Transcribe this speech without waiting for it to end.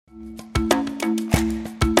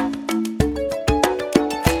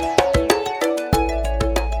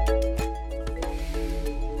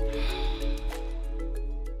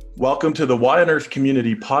Welcome to the Why on Earth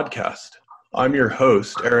Community Podcast. I'm your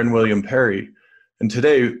host, Aaron William Perry, and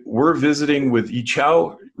today we're visiting with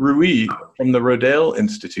Yichao Rui from the Rodale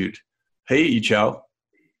Institute. Hey, Yichao.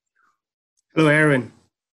 Hello, Aaron.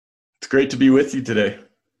 It's great to be with you today.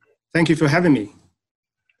 Thank you for having me.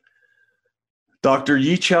 Dr.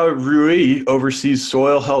 Yichao Rui oversees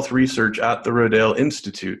soil health research at the Rodale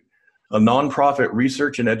Institute, a nonprofit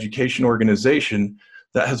research and education organization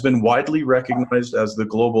that has been widely recognized as the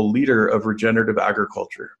global leader of regenerative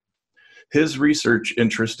agriculture. His research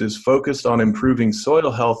interest is focused on improving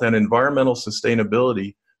soil health and environmental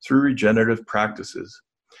sustainability through regenerative practices.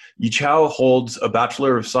 Yichao holds a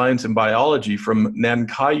Bachelor of Science in Biology from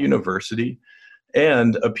Nankai University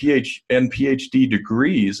and PhD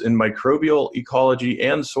degrees in microbial ecology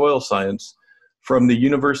and soil science from the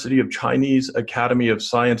University of Chinese Academy of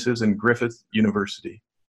Sciences and Griffith University.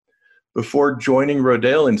 Before joining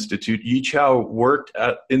Rodale Institute, Yichao worked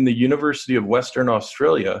in the University of Western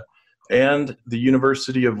Australia and the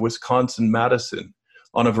University of Wisconsin-Madison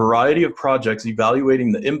on a variety of projects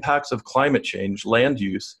evaluating the impacts of climate change, land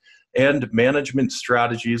use, and management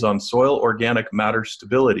strategies on soil organic matter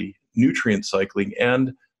stability, nutrient cycling,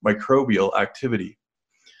 and microbial activity.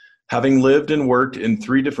 Having lived and worked in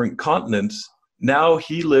 3 different continents, now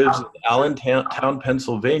he lives in Allentown,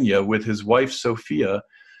 Pennsylvania with his wife, Sophia,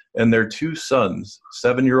 and their 2 sons,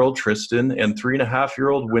 7-year-old Tristan and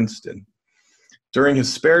 3.5-year-old Winston. During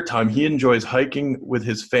his spare time, he enjoys hiking with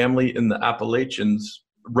his family in the Appalachians,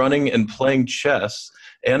 running and playing chess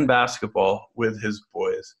and basketball with his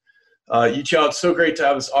boys. Yichao, it's so great to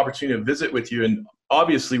have this opportunity to visit with you. And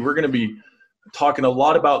obviously, we're going to be talking a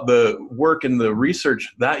lot about the work and the research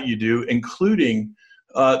that you do, including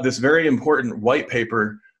this very important white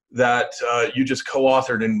paper that you just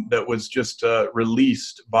co-authored and that was just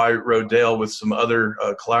released by Rodale with some other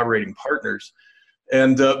collaborating partners.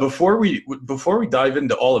 And before we dive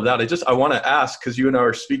into all of that, I want to ask, because you and I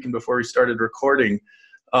were speaking before we started recording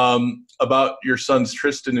about your sons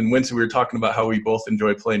Tristan and Winston. We were talking about how we both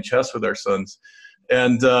enjoy playing chess with our sons,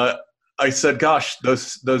 and I said, "Gosh,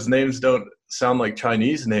 those names don't sound like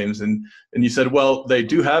Chinese names," and you said, "Well, they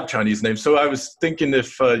do have Chinese names." So I was thinking,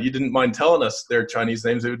 if you didn't mind telling us their Chinese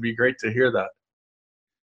names, it would be great to hear that.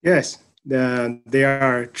 Yes, they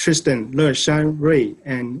are Tristan Le Shan Rui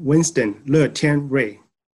and Winston Le Tian Rui.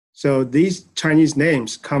 So these Chinese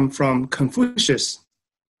names come from Confucius'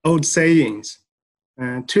 old sayings,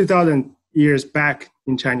 2,000 years back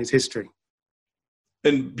in Chinese history.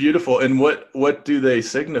 And beautiful. And what do they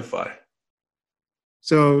signify?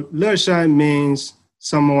 So Le Shan means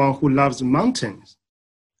someone who loves mountains,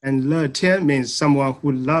 and Le Tian means someone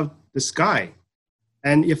who loves the sky.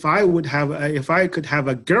 And if I could have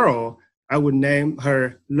a girl, I would name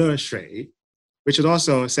her Le Shui, which is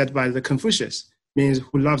also said by the Confucius, means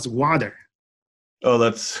who loves water. Oh,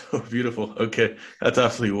 that's so beautiful. Okay, that's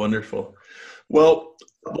absolutely wonderful. Well,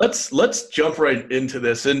 let's jump right into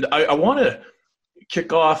this, and I want to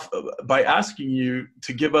kick off by asking you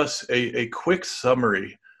to give us a quick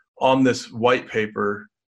summary on this white paper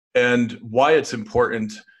and why it's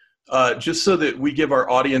important, just so that we give our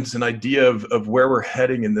audience an idea of where we're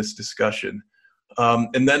heading in this discussion.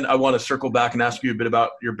 And then I want to circle back and ask you a bit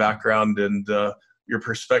about your background and your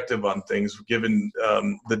perspective on things, given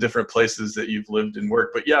the different places that you've lived and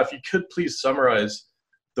worked. But yeah, if you could please summarize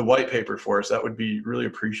the white paper for us, that would be really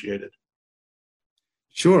appreciated.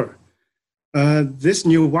 Sure. This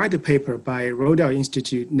new white paper by Rodale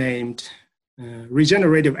Institute named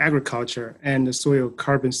Regenerative Agriculture and the Soil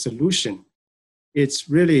Carbon Solution. It's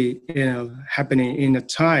really happening in a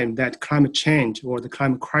time that climate change or the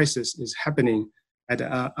climate crisis is happening at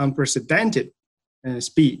an unprecedented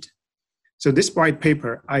speed. So this white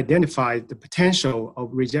paper identified the potential of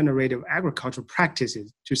regenerative agricultural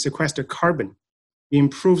practices to sequester carbon,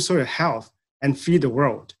 improve soil health, and feed the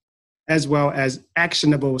world, as well as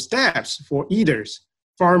actionable steps for eaters,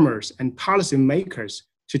 farmers, and policymakers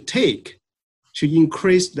to take to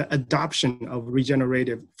increase the adoption of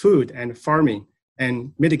regenerative food and farming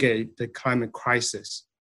and mitigate the climate crisis.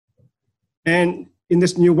 And in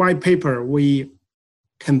this new white paper, we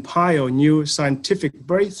compile new scientific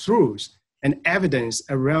breakthroughs and evidence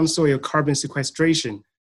around soil carbon sequestration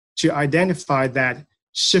to identify that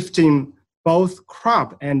shifting both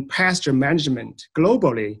crop and pasture management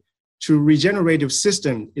globally to regenerative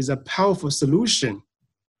system is a powerful solution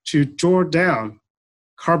to draw down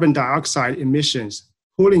carbon dioxide emissions,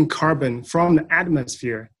 pulling carbon from the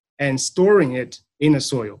atmosphere and storing it in the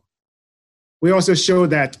soil. We also show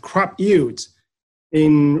that crop yields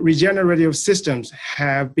in regenerative systems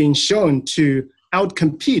have been shown to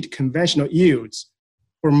outcompete conventional yields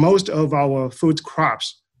for most of our food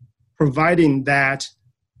crops, providing that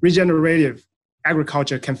regenerative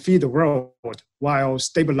agriculture can feed the world while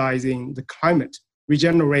stabilizing the climate,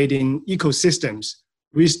 regenerating ecosystems,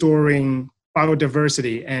 restoring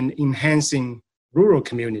biodiversity, and enhancing rural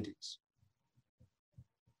communities.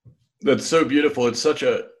 That's so beautiful. It's such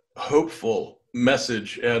a hopeful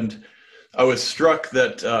message. And I was struck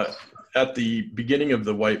that at the beginning of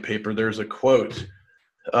the white paper, there's a quote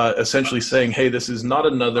essentially saying, hey, this is not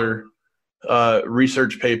another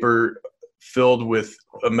research paper filled with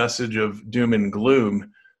a message of doom and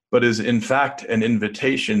gloom, but is in fact an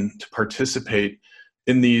invitation to participate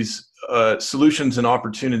in these solutions and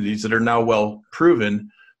opportunities that are now well proven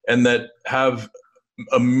and that have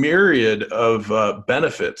a myriad of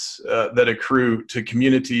benefits that accrue to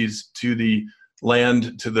communities, to the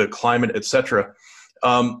land, to the climate, etc.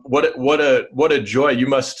 What a joy! You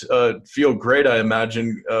must feel great, I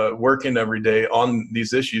imagine, working every day on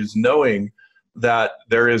these issues, knowing that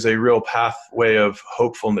there is a real pathway of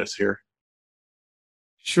hopefulness here.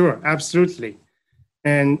 Sure, absolutely.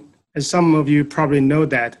 And as some of you probably know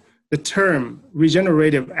that the term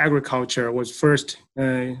regenerative agriculture was first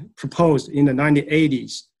proposed in the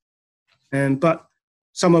 1980s. But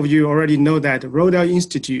some of you already know that Rodale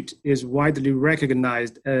Institute is widely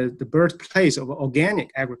recognized as the birthplace of organic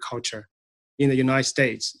agriculture in the United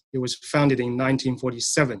States. It was founded in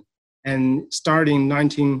 1947. And starting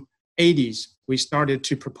in 1980s, we started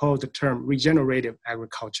to propose the term regenerative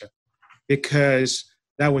agriculture because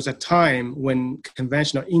that was a time when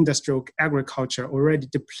conventional industrial agriculture already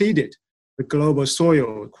depleted the global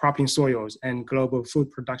soil, cropping soils, and global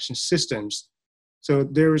food production systems. So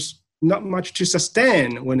there's not much to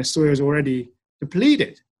sustain when the soil is already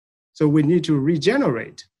depleted. So we need to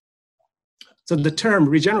regenerate. So the term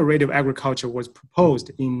regenerative agriculture was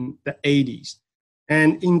proposed in the 80s.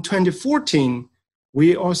 And in 2014,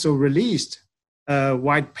 we also released a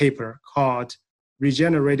white paper called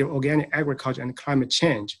Regenerative Organic Agriculture and Climate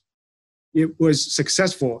Change. It was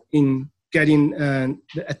successful in getting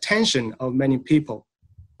the attention of many people,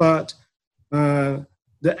 but the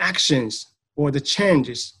actions or the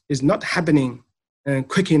changes is not happening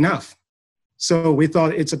quick enough. So we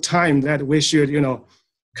thought it's a time that we should,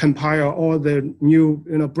 compile all the new,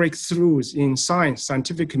 breakthroughs in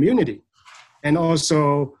scientific community, and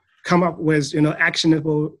also come up with,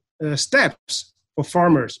 actionable steps for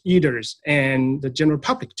farmers, eaters, and the general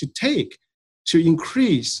public to take to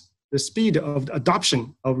increase the speed of the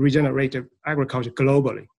adoption of regenerative agriculture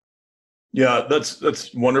globally. Yeah,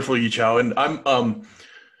 that's wonderful, Yichao. And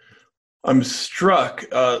I'm struck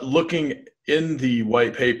looking in the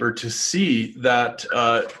white paper to see that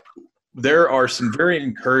there are some very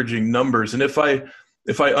encouraging numbers. And if I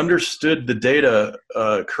understood the data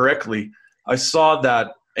correctly, I saw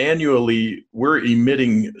that annually we're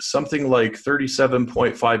emitting something like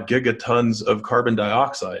 37.5 gigatons of carbon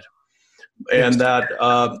dioxide. And that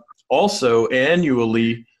also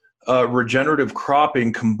annually regenerative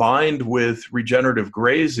cropping combined with regenerative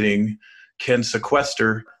grazing can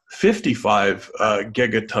sequester 55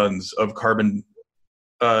 gigatons of carbon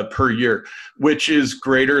per year, which is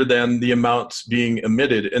greater than the amounts being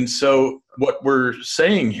emitted. And so what we're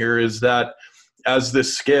saying here is that as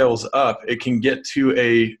this scales up, it can get to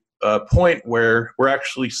a point where we're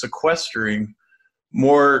actually sequestering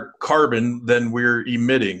more carbon than we're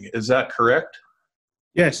emitting. Is that correct?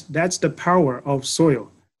 Yes, that's the power of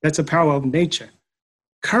soil. That's the power of nature.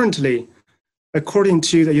 Currently, according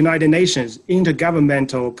to the United Nations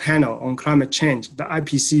Intergovernmental Panel on Climate Change, the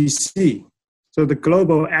IPCC, so the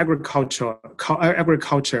global agriculture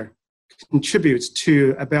contributes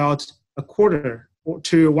to about a quarter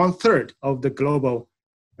to 1/3 of the global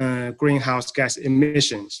greenhouse gas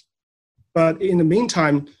emissions. But in the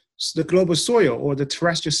meantime, the global soil or the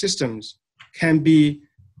terrestrial systems can be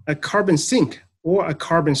a carbon sink or a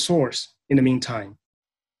carbon source in the meantime.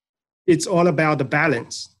 It's all about the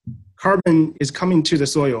balance. Carbon is coming to the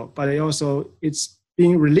soil, but it's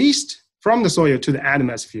being released from the soil to the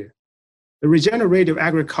atmosphere. The regenerative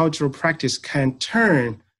agricultural practice can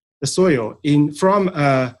turn the soil from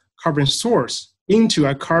a carbon source into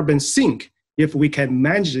a carbon sink if we can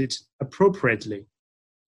manage it appropriately.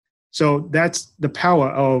 So that's the power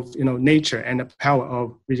of nature and the power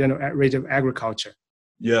of regenerative agriculture.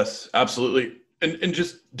 Yes, absolutely. And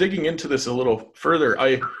just digging into this a little further,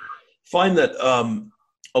 I find that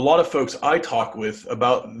a lot of folks I talk with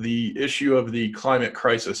about the issue of the climate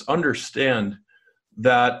crisis understand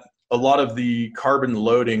that a lot of the carbon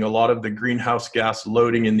loading, a lot of the greenhouse gas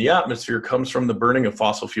loading in the atmosphere comes from the burning of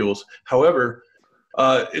fossil fuels. However,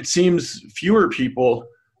 it seems fewer people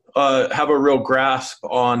have a real grasp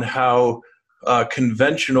on how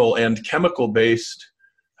conventional and chemical-based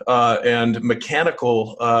and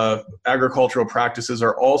mechanical agricultural practices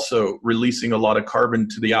are also releasing a lot of carbon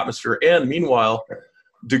to the atmosphere, and meanwhile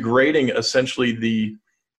degrading essentially the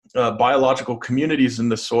biological communities in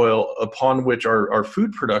the soil upon which our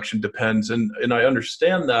food production depends. And I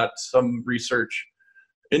understand that some research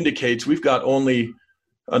indicates we've got only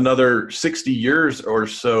another 60 years or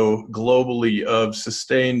so globally of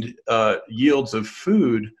sustained yields of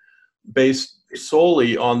food based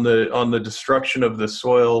solely on the destruction of the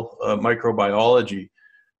soil microbiology.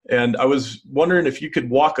 And I was wondering if you could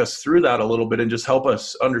walk us through that a little bit and just help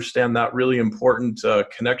us understand that really important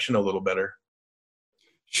connection a little better.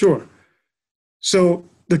 Sure. So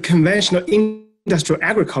the conventional industrial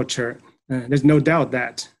agriculture, there's no doubt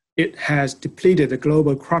that it has depleted the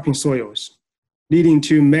global cropping soils, leading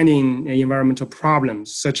to many environmental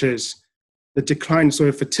problems such as the declined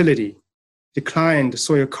soil fertility, declined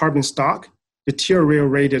soil carbon stock,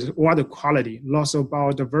 deteriorated water quality, loss of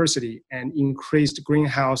biodiversity, and increased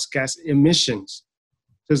greenhouse gas emissions.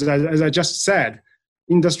 So as I just said,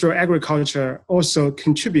 industrial agriculture also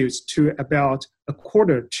contributes to about a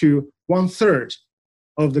quarter to 1/3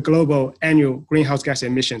 of the global annual greenhouse gas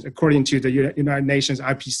emissions, according to the United Nations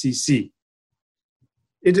IPCC.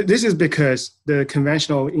 This is because the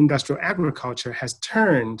conventional industrial agriculture has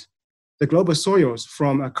turned the global soils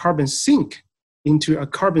from a carbon sink into a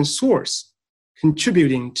carbon source,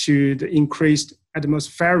 contributing to the increased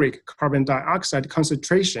atmospheric carbon dioxide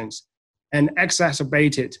concentrations and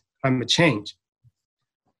exacerbated climate change.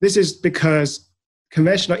 This is because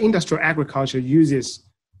conventional industrial agriculture uses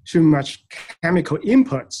too much chemical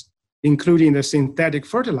inputs, including the synthetic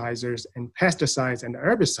fertilizers and pesticides and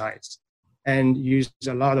herbicides, and use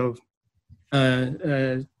a lot of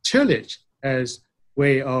tillage as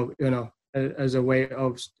a way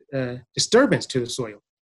of disturbance to the soil.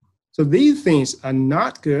 So these things are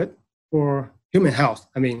not good for human health.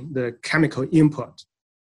 I mean, the chemical input.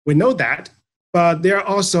 We know that, but they're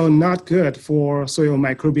also not good for soil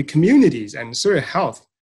microbial communities and soil health,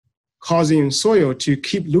 causing soil to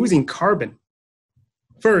keep losing carbon.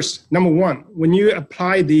 First, number one, when you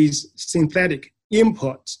apply these synthetic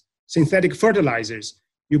inputs, synthetic fertilizers,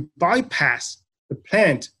 you bypass the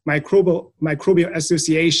plant microbial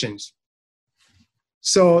associations.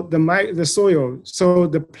 So the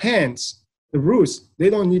plants, the roots, they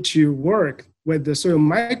don't need to work with the soil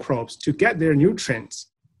microbes to get their nutrients.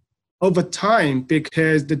 Over time,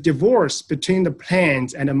 because the divorce between the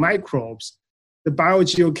plants and the microbes, the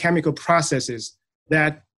biogeochemical processes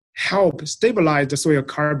that help stabilize the soil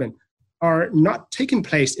carbon are not taking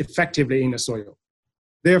place effectively in the soil.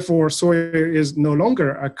 Therefore, soil is no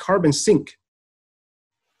longer a carbon sink.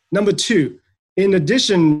 Number two, in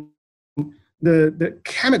addition, the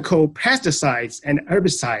chemical pesticides and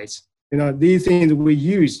herbicides, these things we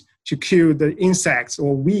use to kill the insects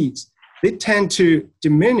or weeds, they tend to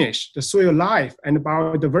diminish the soil life and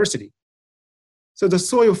biodiversity. So the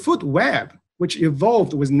soil food web, which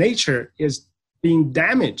evolved with nature, is being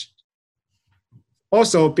damaged.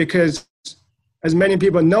 Also, because as many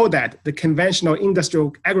people know that the conventional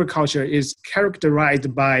industrial agriculture is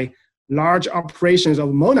characterized by large operations of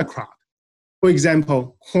monocrop. For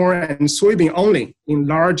example, corn and soybean only in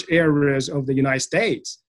large areas of the United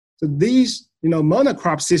States. So these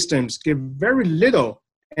monocrop systems give very little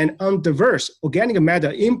and undiverse organic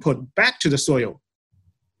matter input back to the soil,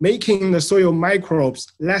 making the soil microbes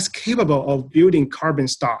less capable of building carbon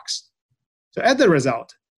stocks. So as a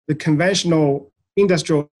result, the conventional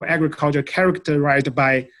industrial agriculture characterized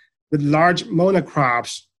by the large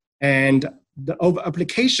monocrops and the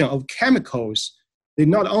over-application of chemicals, they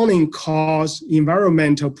not only cause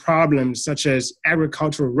environmental problems such as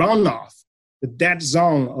agricultural runoff, the dead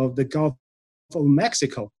zone of the Gulf of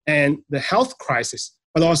Mexico, and the health crisis,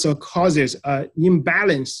 but also causes an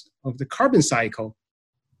imbalance of the carbon cycle,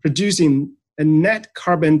 producing a net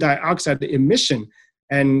carbon dioxide emission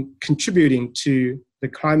and contributing to the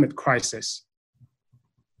climate crisis.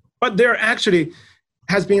 But there actually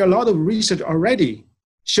has been a lot of research already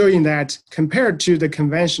showing that compared to the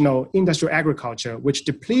conventional industrial agriculture, which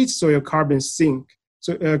depletes soil carbon sink,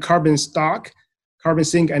 carbon stock, carbon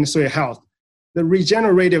sink, and soil health, the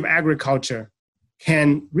regenerative agriculture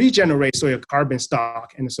can regenerate soil carbon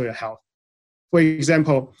stock and soil health. For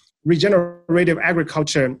example, regenerative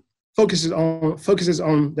agriculture focuses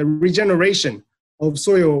on the regeneration of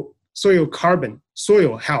soil carbon,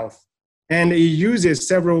 soil health, and it uses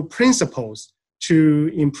several principles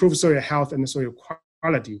to improve soil health and soil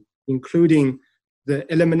quality, including the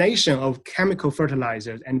elimination of chemical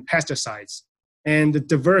fertilizers and pesticides, and the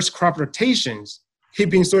diverse crop rotations,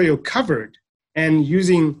 keeping soil covered, and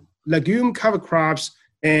using legume cover crops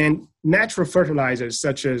and natural fertilizers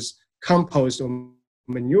such as compost or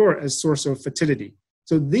manure as source of fertility.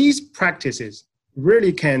 So these practices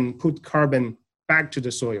really can put carbon back to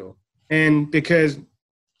the soil. And because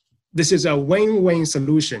this is a win-win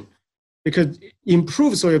solution, because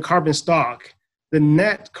improved soil carbon stock, the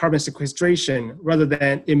net carbon sequestration rather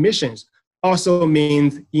than emissions also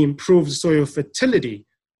means improved soil fertility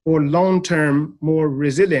for long-term, more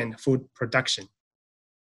resilient food production.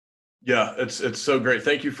 Yeah, it's so great.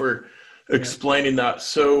 Thank you for explaining that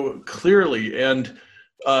so clearly. And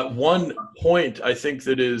one point I think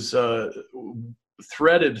that is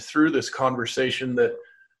threaded through this conversation that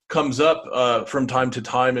comes up from time to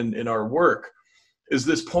time in our work is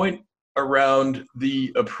this point around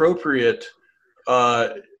the appropriate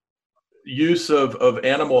use of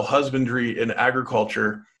animal husbandry in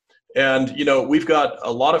agriculture. And, you know, we've got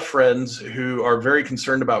a lot of friends who are very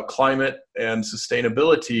concerned about climate and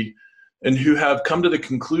sustainability and who have come to the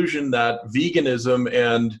conclusion that veganism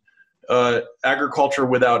and agriculture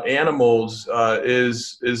without animals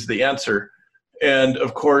is the answer. And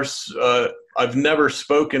of course, I've never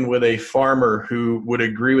spoken with a farmer who would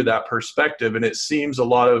agree with that perspective. And it seems a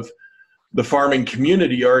lot of the farming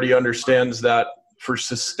community already understands that for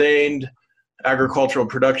sustained agricultural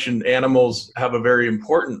production, animals have a very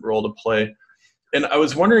important role to play. And I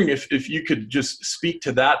was wondering if you could just speak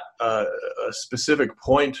to that specific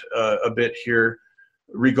point a bit here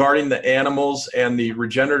regarding the animals and the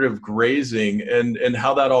regenerative grazing and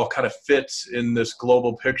how that all kind of fits in this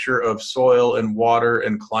global picture of soil and water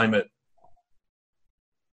and climate.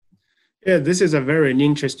 Yeah, this is a very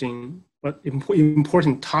interesting but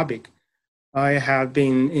important topic. I have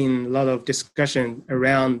been in a lot of discussion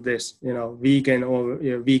around this, vegan or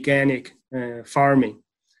veganic farming.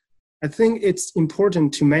 I think it's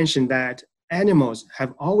important to mention that animals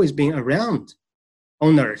have always been around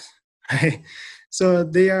on Earth, right? So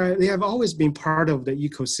they have always been part of the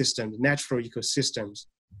ecosystem, natural ecosystems.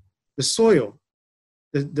 The soil,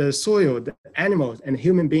 the animals and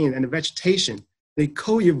human beings and the vegetation, they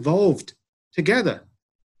co-evolved together,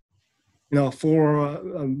 for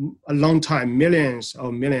a long time, millions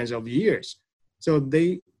of years. So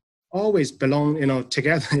they always belong,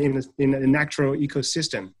 together in a natural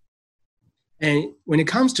ecosystem. And when it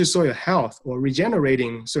comes to soil health or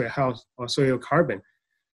regenerating soil health or soil carbon,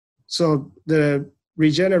 so the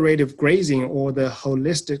regenerative grazing or the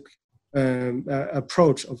holistic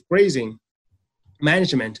approach of grazing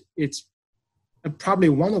management, it's probably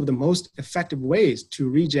one of the most effective ways to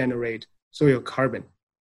regenerate soil carbon.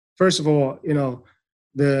 First of all,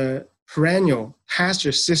 the perennial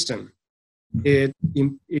pasture system, it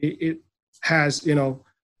has, the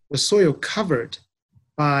soil covered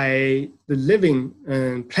by the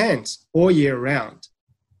living plants all year round.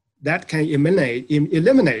 That can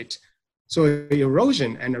eliminate soil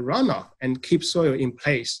erosion and runoff and keep soil in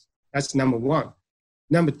place. That's number one.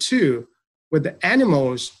 Number two, with the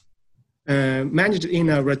animals managed in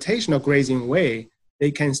a rotational grazing way,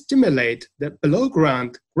 they can stimulate the below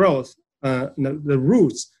ground growth, the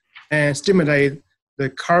roots, and stimulate the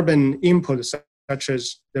carbon input such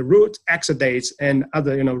as the root exudates and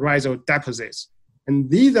other rhizal deposits. And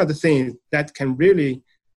these are the things that can really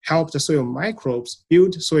help the soil microbes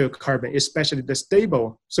build soil carbon, especially the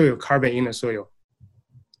stable soil carbon in the soil.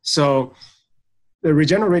 So the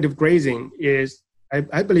regenerative grazing is,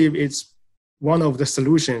 I believe it's one of the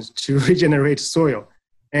solutions to regenerate soil.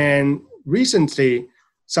 And recently,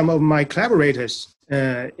 some of my collaborators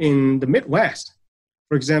in the Midwest,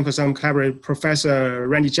 for example, some collaborator, Professor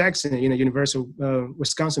Randy Jackson in the University of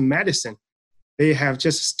Wisconsin-Madison, they have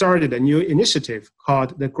just started a new initiative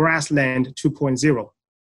called the Grassland 2.0.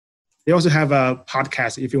 They also have a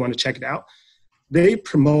podcast if you want to check it out. They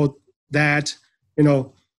promote that,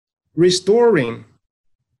 restoring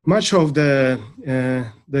much of the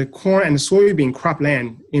corn and soybean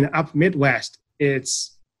cropland in the upper Midwest.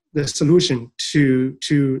 It's the solution to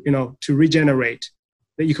regenerate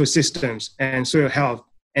the ecosystems and soil health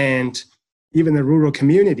and even the rural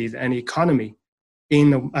communities and economy in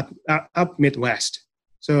the up Midwest.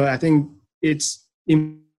 So I think it's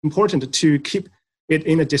important to keep it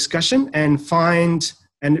in a discussion and find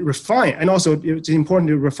and refine. And also it's important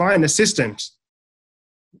to refine the systems,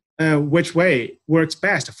 which way works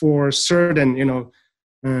best for certain,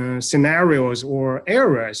 scenarios or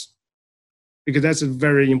areas, because that's a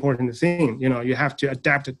very important thing. You have to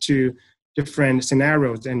adapt it to different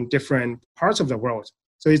scenarios and different parts of the world.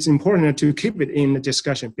 So it's important to keep it in the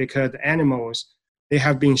discussion because animals, they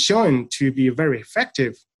have been shown to be very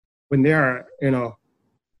effective when they are,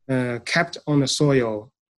 kept on the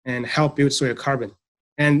soil and help build soil carbon.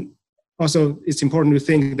 And also it's important to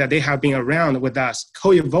think that they have been around with us,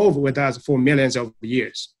 co-evolved with us for millions of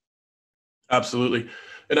years. Absolutely.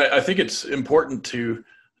 And I think it's important to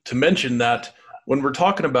mention that when we're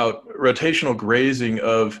talking about rotational grazing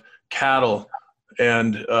of cattle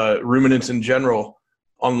and ruminants in general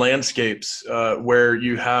on landscapes where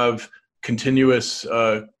you have continuous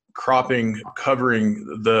cropping covering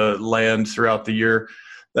the land throughout the year,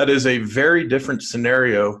 that is a very different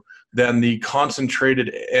scenario than the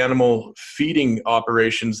concentrated animal feeding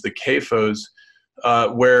operations, the CAFOs,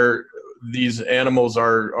 where these animals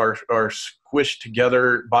are squished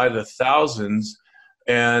together by the thousands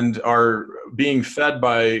and are being fed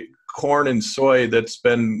by corn and soy that's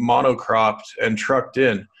been monocropped and trucked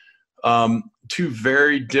in. Two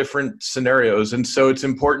very different scenarios. And so it's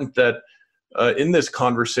important that in this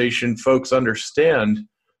conversation, folks understand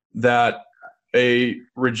that a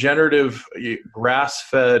regenerative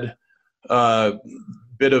grass-fed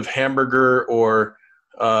bit of hamburger or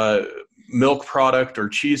milk product or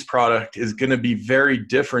cheese product is going to be very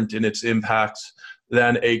different in its impacts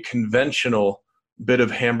than a conventional bit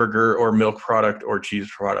of hamburger or milk product or cheese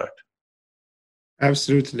product.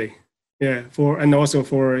 Absolutely. Yeah, and also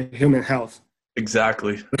for human health.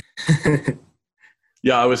 Exactly.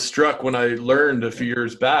 Yeah, I was struck when I learned a few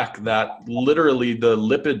years back that literally the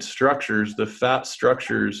lipid structures, the fat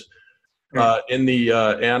structures in the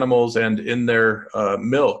animals and in their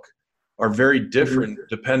milk are very different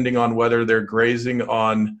depending on whether they're grazing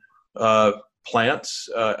on plants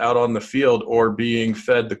out on the field or being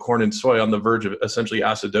fed the corn and soy on the verge of essentially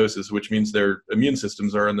acidosis, which means their immune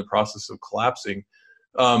systems are in the process of collapsing.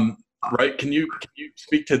 Right? Can you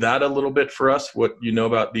speak to that a little bit for us, what you know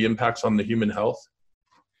about the impacts on the human health?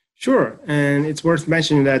 Sure. And it's worth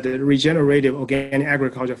mentioning that the regenerative organic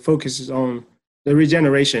agriculture focuses on the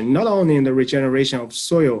regeneration, not only in the regeneration of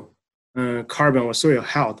soil carbon or soil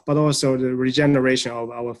health, but also the regeneration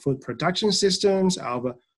of our food production systems,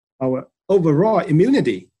 our overall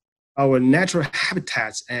immunity, our natural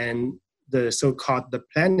habitats, and the so-called the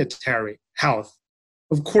planetary health.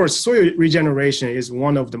 Of course, soil regeneration is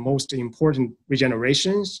one of the most important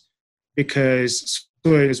regenerations because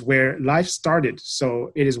soil is where life started.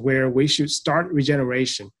 So it is where we should start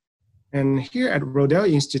regeneration. And here at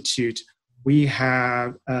Rodale Institute, we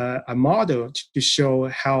have a model to show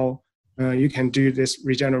how you can do this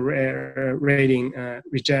regenerative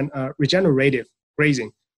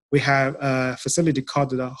grazing. We have a facility called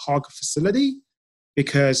the hog facility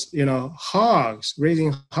because,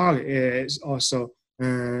 raising hog is also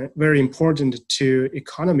very important to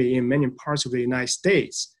economy in many parts of the United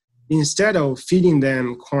States. Instead of feeding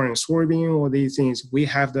them corn and soybean or these things, we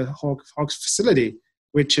have the hog facility,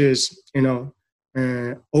 which is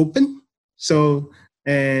open. So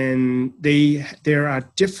and there are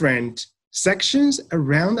different sections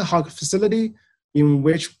around the hog facility in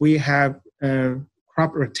which we have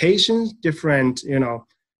crop rotations, different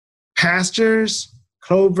pastures,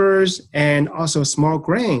 clovers, and also small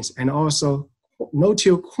grains, and also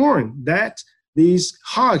no-till corn that these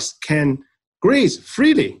hogs can graze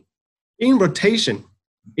freely in rotation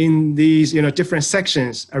in these different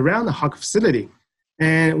sections around the hog facility.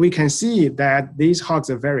 And we can see that these hogs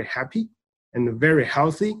are very happy and very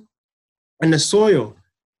healthy, and the soil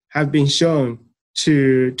have been shown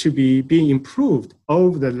to be being improved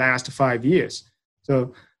over the last 5 years.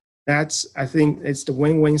 So I think it's the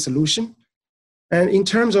win-win solution. And in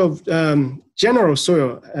terms of general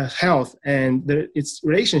soil health and its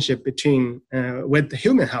relationship between with the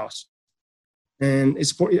human health, and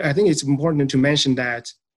I think it's important to mention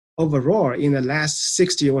that overall in the last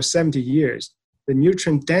 60 or 70 years, the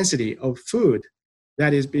nutrient density of food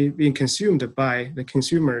that is being consumed by the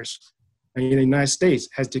consumers in the United States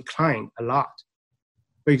has declined a lot.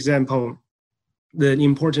 For example, the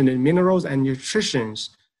important minerals and nutritions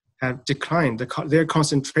have declined. Their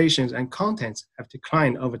concentrations and contents have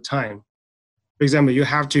declined over time. For example, you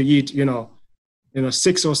have to eat,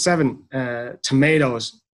 6 or 7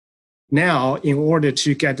 tomatoes now in order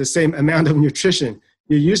to get the same amount of nutrition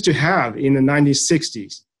you used to have in the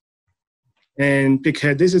 1960s. And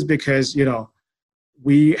because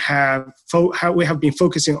we have been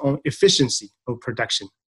focusing on efficiency of production.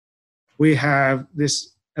 We have this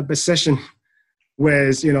obsession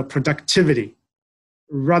with productivity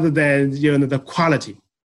rather than the quality.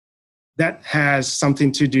 That really has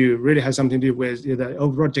something to do with the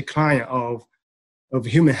overall decline of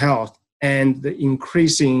human health and the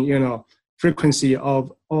increasing frequency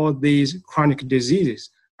of all these chronic diseases.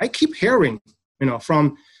 I keep hearing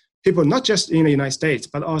from people not just in the United States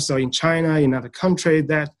but also in China, in other countries,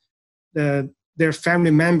 that their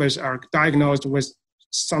family members are diagnosed with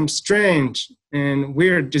some strange and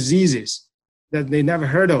weird diseases that they never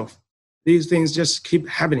heard of. These things just keep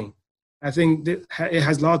happening. I think that it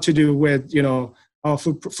has a lot to do with, our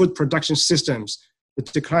food production systems, the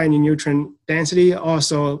decline in nutrient density,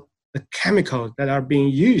 also the chemicals that are being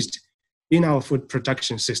used in our food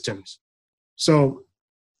production systems. So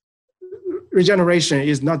regeneration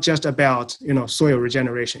is not just about, soil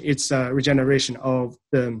regeneration. It's a regeneration of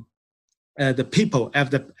the people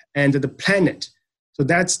and the planet. So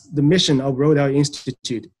that's the mission of Rodale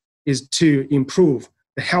Institute, is to improve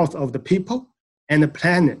the health of the people and the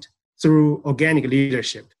planet through organic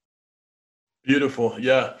leadership. Beautiful.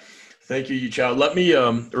 Yeah. Thank you, Yichao. Let me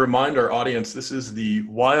remind our audience, this is the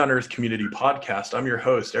Why on Earth Community Podcast. I'm your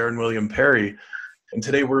host, Aaron William Perry. And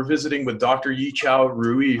today we're visiting with Dr. Yichao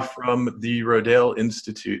Rui from the Rodale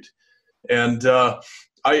Institute. And I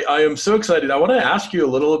am so excited. I want to ask you a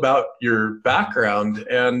little about your background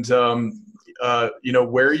and,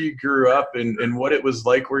 where you grew up and what it was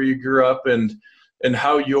like where you grew up and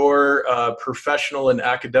how your professional and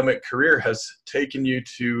academic career has taken you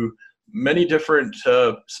to many different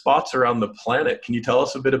spots around the planet. Can you tell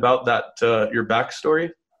us a bit about that, your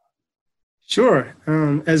backstory? Sure.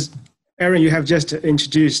 As Aaron, you have just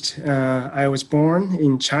introduced, I was born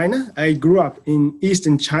in China. I grew up in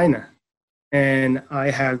Eastern China, and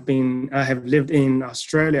I have lived in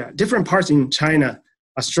Australia, different parts in China,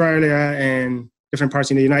 Australia, and different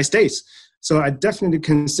parts in the United States. So I definitely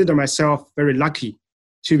consider myself very lucky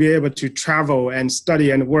to be able to travel and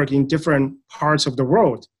study and work in different parts of the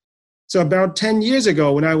world. So about 10 years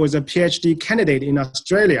ago, when I was a PhD candidate in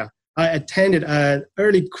Australia, I attended an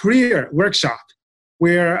early career workshop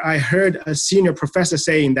where I heard a senior professor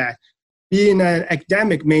saying that being an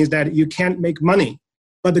academic means that you can't make money,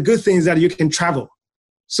 but the good thing is that you can travel.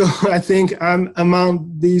 So I think I'm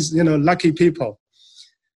among these, lucky people.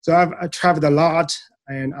 So I've traveled a lot,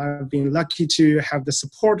 and I've been lucky to have the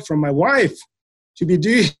support from my wife to be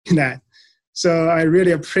doing that. So I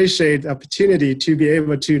really appreciate the opportunity to be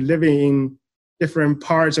able to live in different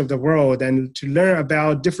parts of the world and to learn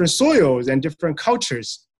about different soils and different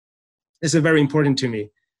cultures. It's very important to me.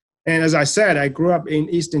 And as I said, I grew up in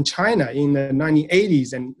Eastern China in the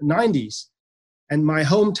 1980s and 90s. And my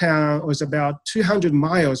hometown was about 200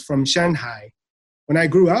 miles from Shanghai. When I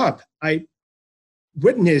grew up, I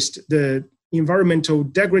witnessed the environmental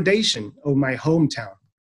degradation of my hometown.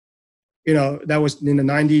 That was in the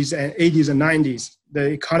 90s and 80s and 90s. The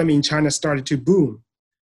economy in China started to boom.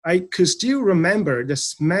 I could still remember the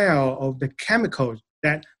smell of the chemicals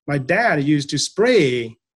that my dad used to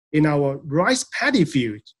spray in our rice paddy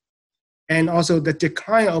field, and also the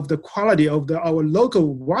decline of the quality of our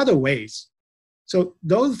local waterways. So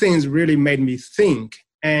those things really made me think,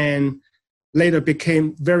 and later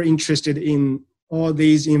became very interested in all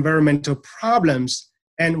these environmental problems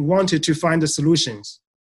and wanted to find the solutions.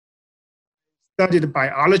 Studied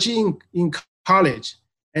biology in college,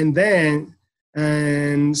 and then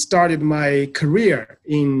started my career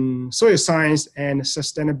in soil science and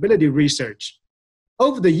sustainability research.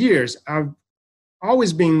 Over the years, I've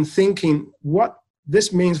always been thinking what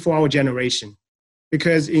this means for our generation,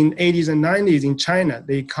 because in 80s and 90s in China,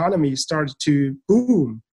 the economy started to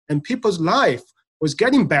boom and people's life was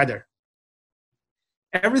getting better.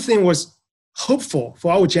 Everything was hopeful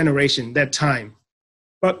for our generation that time.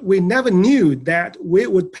 But we never knew that we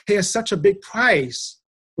would pay such a big price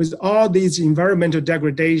with all these environmental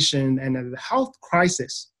degradation and the health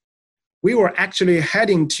crisis. We were actually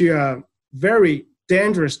heading to a very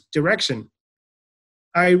dangerous direction.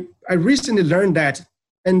 I recently learned that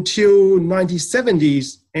until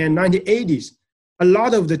 1970s and 1980s, a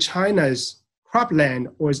lot of the China's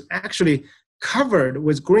cropland was actually covered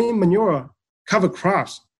with green manure cover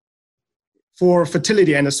crops for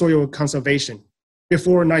fertility and soil conservation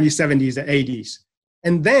before 1970s and 80s.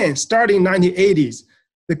 And then starting 1980s,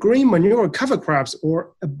 the green manure cover crops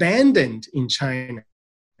were abandoned in China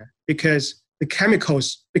because the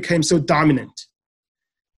chemicals became so dominant.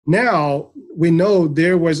 Now we know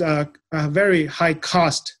there was a very high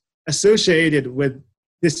cost associated with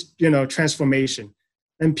this, transformation.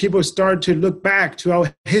 And people start to look back to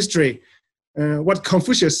our history, what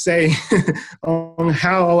Confucius say on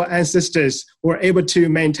how our ancestors were able to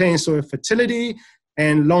maintain soil fertility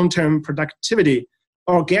and long-term productivity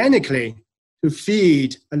organically to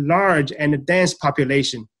feed a large and dense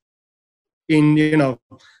population in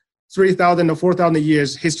 3,000 or 4,000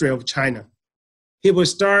 years history of China. He will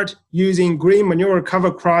start using green manure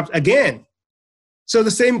cover crops again. So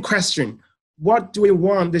the same question, what do we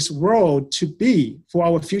want this world to be for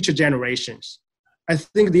our future generations? I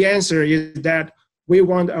think the answer is that we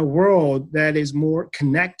want a world that is more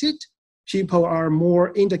connected people are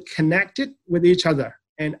more interconnected with each other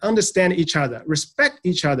and understand each other, respect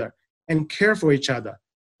each other, and care for each other.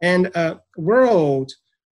 And a world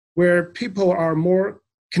where people are more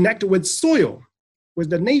connected with soil, with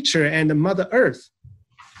the nature and the Mother Earth,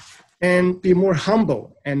 and be more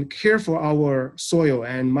humble and care for our soil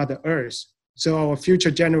and Mother Earth, so our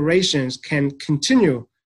future generations can continue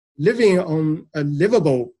living on a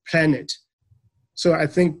livable planet. So I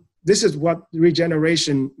think this is what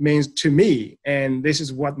regeneration means to me, and this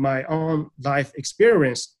is what my own life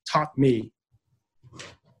experience taught me.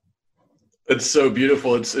 It's so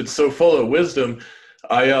beautiful. It's so full of wisdom.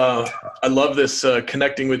 I love this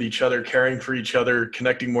connecting with each other, caring for each other,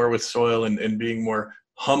 connecting more with soil, and being more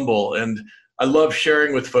humble. And I love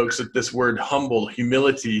sharing with folks that this word humble,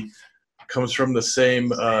 humility, comes from the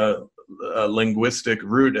same linguistic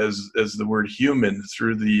root as the word human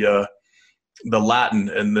through the Latin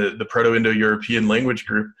and the Proto-Indo-European language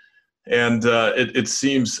group. And it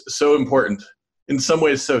seems so important, in some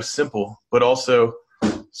ways so simple, but also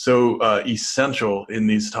so essential in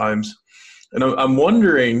these times. And I'm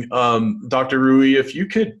wondering, Dr. Rui, if you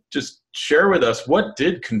could just share with us, what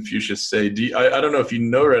did Confucius say? I don't know if you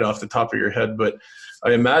know right off the top of your head, but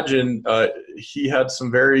I imagine he had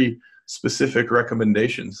some very specific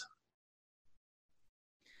recommendations.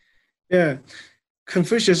 Yeah,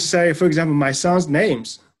 Confucius say, for example, my son's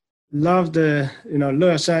names. Love the,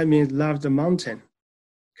 Le Shan means love the mountain.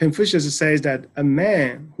 Confucius says that a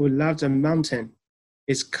man who loves a mountain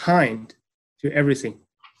is kind to everything.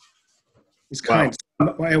 He's kind.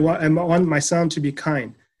 Wow. I want my son to be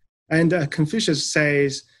kind. And Confucius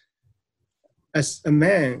says, as a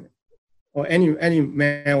man or any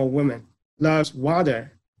man or woman loves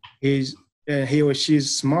water, he or she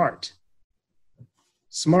is smart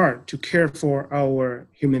to care for our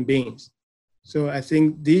human beings. So I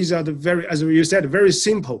think these are the very, as you said, very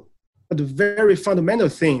simple, but the very fundamental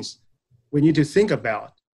things we need to think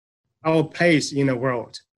about. Our place in the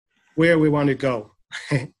world, where we want to go.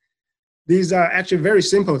 These are actually very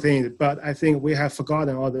simple things, but I think we have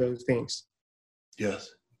forgotten all those things. Yes.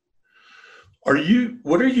 What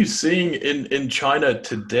are you seeing in China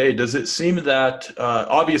today? Does it seem that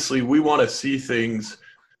obviously we want to see things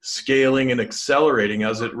scaling and accelerating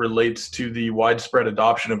as it relates to the widespread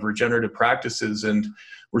adoption of regenerative practices, and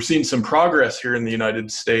we're seeing some progress here in the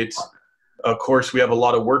United States. Of course, we have a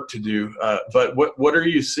lot of work to do, but what are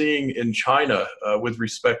you seeing in China with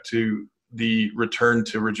respect to the return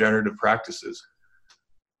to regenerative practices?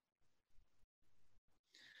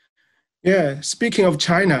 Yeah, speaking of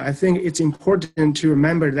China, I think it's important to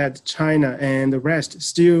remember that China and the West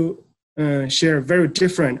still share very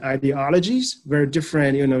different ideologies, very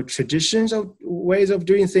different, traditions of ways of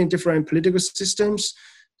doing things, different political systems.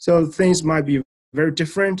 So things might be very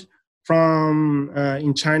different from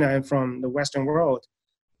in China and from the Western world.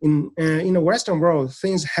 In the Western world,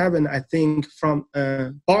 things happen, I think, from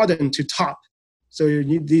bottom to top. So you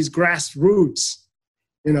need these grassroots,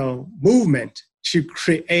 movement to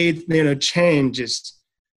create, changes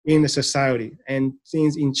in the society. And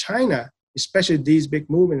things in China, especially these big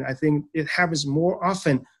movements, I think it happens more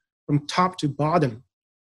often from top to bottom.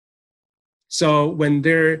 So when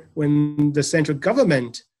the central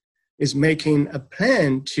government is making a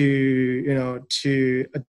plan to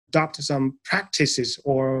adopt some practices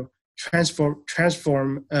or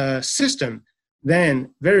transform a system, then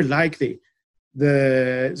very likely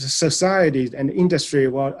the society and the industry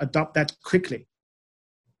will adopt that quickly.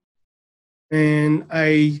 And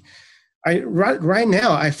right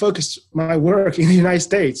now I focus my work in the United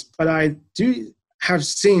States, but I do have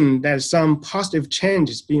seen that some positive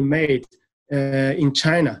changes being made in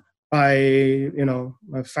China by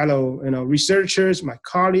my fellow researchers, my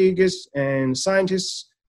colleagues and scientists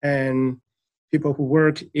and people who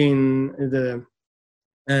work in the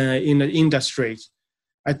industry.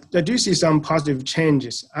 I do see some positive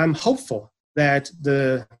changes. I'm hopeful that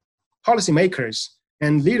the policymakers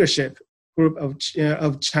and leadership group of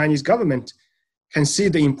Chinese government can see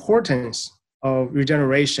the importance of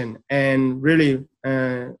regeneration and really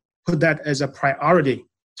put that as a priority,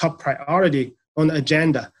 top priority on the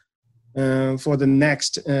agenda for the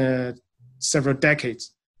next several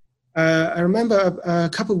decades. I remember a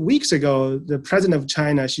couple of weeks ago, the president of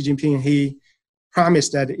China, Xi Jinping, he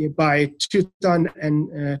promised that by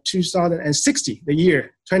 2060, the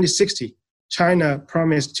year 2060, China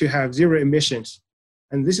promised to have zero emissions.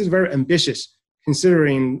 And this is very ambitious,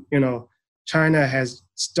 considering, China has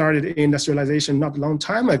started industrialization not a long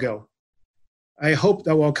time ago. I hope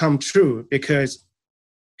that will come true, because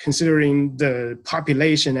considering the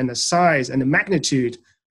population and the size and the magnitude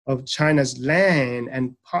of China's land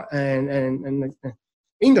and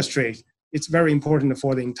industry, it's very important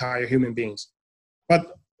for the entire human beings.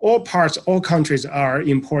 But all parts, all countries are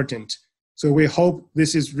important. So we hope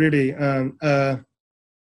this is really a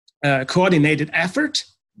coordinated effort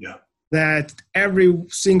that every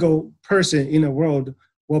single person in the world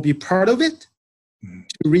will be part of it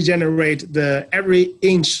to regenerate every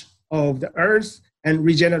inch of the earth and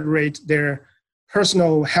regenerate their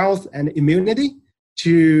personal health and immunity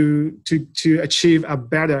to achieve a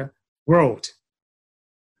better world.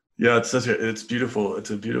 Yeah, it's beautiful. It's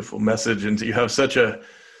a beautiful message, and you have such an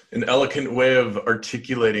eloquent way of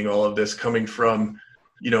articulating all of this, coming from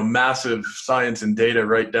massive science and data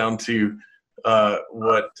right down to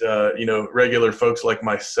what regular folks like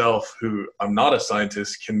myself, who I'm not a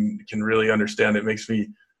scientist, can really understand. It makes me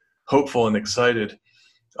hopeful and excited.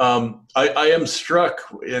 I am struck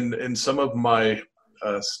in some of my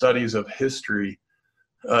studies of history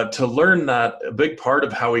to learn that a big part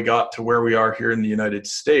of how we got to where we are here in the United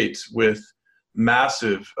States with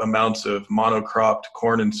massive amounts of monocropped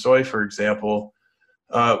corn and soy, for example,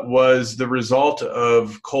 was the result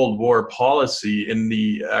of Cold War policy in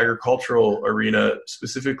the agricultural arena,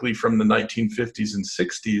 specifically from the 1950s and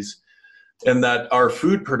 60s, and that our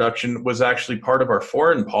food production was actually part of our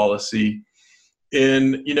foreign policy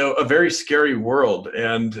in a very scary world.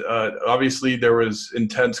 And obviously there was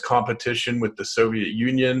intense competition with the Soviet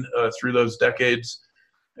Union through those decades,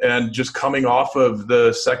 and just coming off of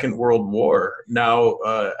the Second World War, now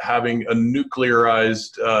having a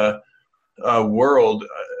nuclearized world,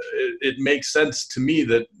 it makes sense to me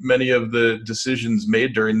that many of the decisions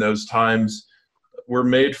made during those times were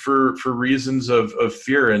made for reasons of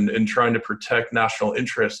fear and trying to protect national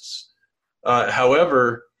interests.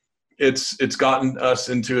 However, it's gotten us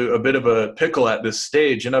into a bit of a pickle at this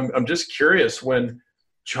stage. And I'm just curious, when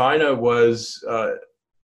China was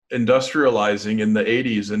industrializing in the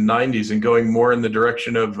 80s and 90s and going more in the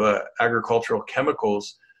direction of agricultural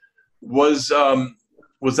chemicals, was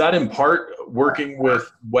that in part working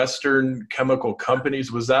with Western chemical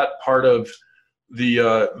companies? Was that part of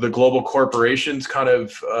the global corporations kind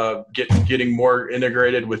of getting more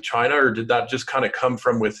integrated with China, or did that just kind of come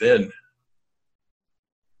from within?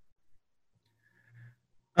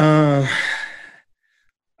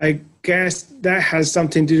 I guess that has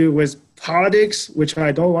something to do with politics, which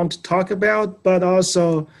I don't want to talk about, but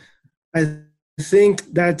also I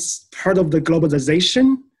think that's part of the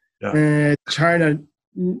globalization. China,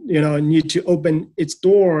 need to open its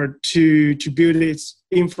door to build its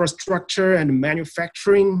infrastructure and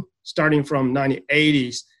manufacturing starting from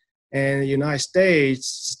 1980s. And the United States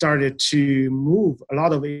started to move a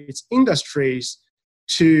lot of its industries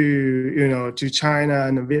to China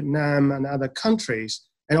and Vietnam and other countries,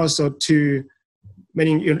 and also to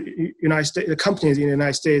many United States, the companies in the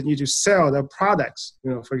United States need to sell their products,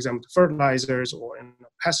 for example, fertilizers or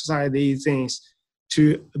pesticide, these things,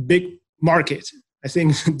 to a big market. I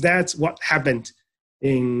think that's what happened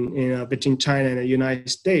between China and the United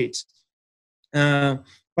States. But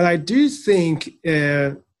I do think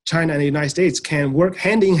China and the United States can work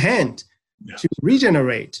hand in hand to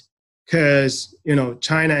regenerate, because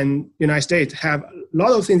China and United States have a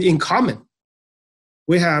lot of things in common.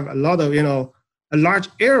 We have a lot of a large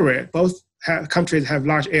area. Both countries have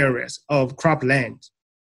large areas of cropland,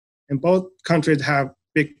 and both countries have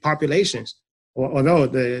big populations. Although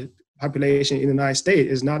the population in the United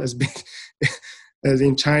States is not as big as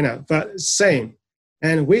in China, but same.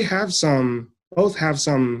 And both have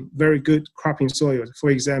some very good cropping soils. For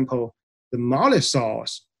example, the molly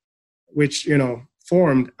soils, which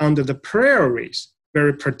formed under the prairies,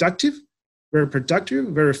 very productive,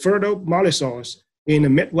 very fertile molly soils in the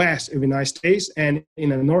Midwest of the United States and in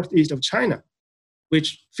the Northeast of China,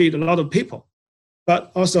 which feed a lot of people,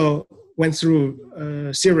 but also went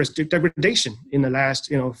through serious degradation in the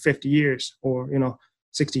last 50 years or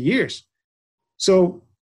 60 years. So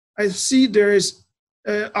I see there is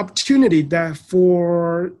opportunity that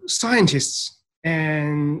for scientists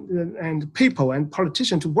and people and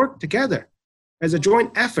politicians to work together as a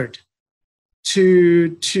joint effort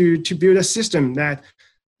to build a system that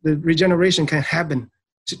the regeneration can happen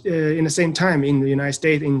in the same time in the United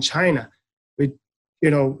States, in China.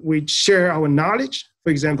 We share our knowledge, for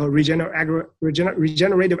example,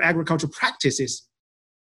 regenerative agricultural practices,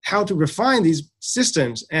 how to refine these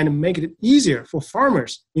systems and make it easier for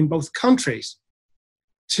farmers in both countries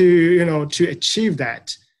to achieve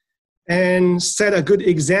that, and set a good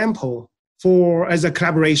example as a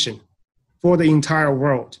collaboration for the entire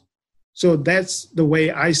world. So that's the way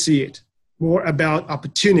I see it. More about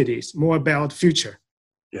opportunities, more about future.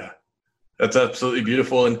 Yeah, that's absolutely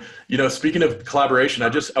beautiful. And, speaking of collaboration,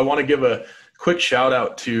 I want to give a quick shout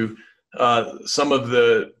out to some of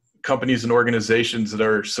the companies and organizations that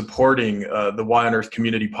are supporting the Y on Earth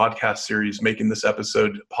community podcast series, making this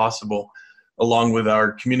episode possible, along with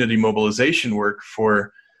our community mobilization work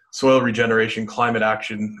for soil regeneration, climate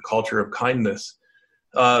action, culture of kindness.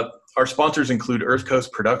 Our sponsors include Earth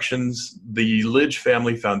Coast Productions, the Lidge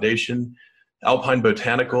Family Foundation, Alpine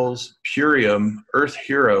Botanicals, Purium, Earth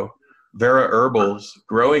Hero, Vera Herbals,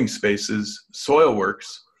 Growing Spaces,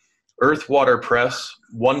 Soilworks, Earth Water Press,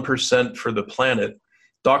 1% for the Planet,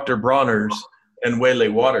 Dr. Bronner's, and Waylay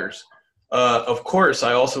Waters. Of course,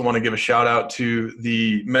 I also want to give a shout out to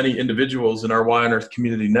the many individuals in our Y on Earth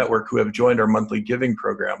community network who have joined our monthly giving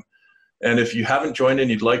program. And if you haven't joined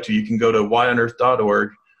and you'd like to, you can go to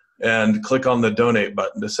yonearth.org and click on the donate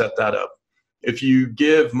button to set that up. If you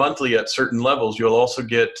give monthly at certain levels, you'll also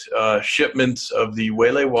get shipments of the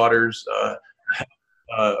Waylay Waters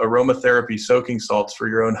aromatherapy soaking salts for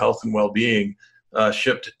your own health and well-being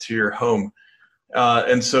shipped to your home.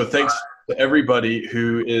 And so thanks to everybody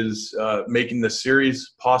who is making this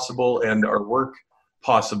series possible and our work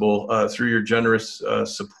possible through your generous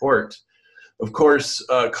support. Of course,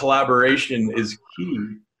 collaboration is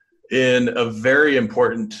key in a very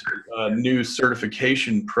important new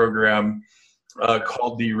certification program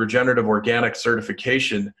called the Regenerative Organic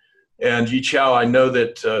Certification. And Yichao, I know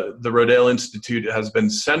that the Rodale Institute has been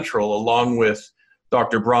central, along with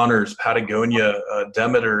Dr. Bronner's, Patagonia,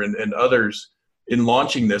 Demeter, and others, in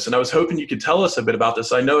launching this. And I was hoping you could tell us a bit about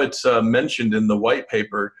this. I know it's mentioned in the white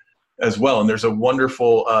paper as well, and there's a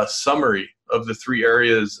wonderful summary of the 3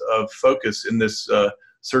 areas of focus in this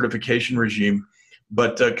certification regime.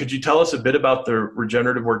 But could you tell us a bit about the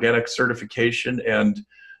Regenerative Organic Certification and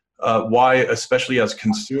why, especially as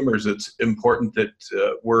consumers, it's important that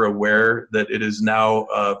we're aware that it is now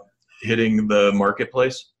hitting the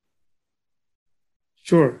marketplace?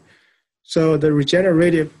 Sure. So the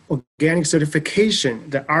Regenerative Organic Certification,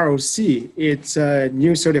 the ROC, it's a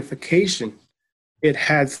new certification. It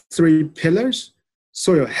has 3 pillars: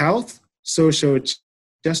 soil health, social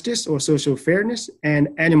justice or social fairness, and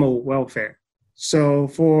animal welfare. So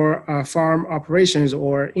for farm operations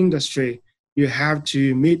or industry, you have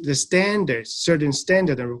to meet the standards, certain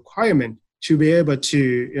standard and requirement to be able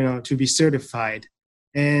to, to be certified.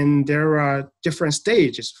 And there are different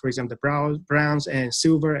stages, for example, the bronze and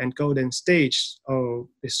silver and golden stage of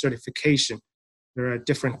the certification. There are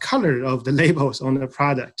different colors of the labels on the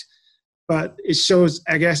product. But it shows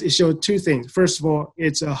 2 things. First of all,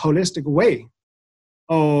 it's a holistic way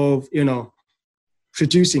of,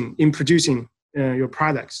 producing your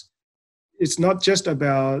products. It's not just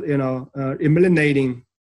about, eliminating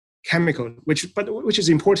chemical, which is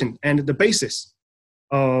important and the basis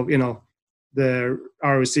of, the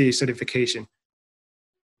ROC certification.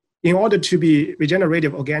 In order to be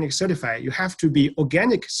regenerative organic certified, you have to be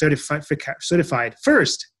organic certified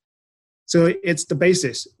first. So it's the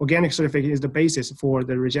basis. Organic certification is the basis for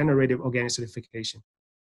the regenerative organic certification.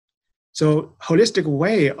 So holistic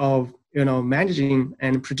way of, managing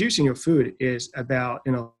and producing your food is about,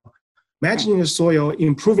 managing the soil,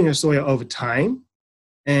 improving the soil over time,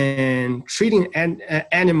 and treating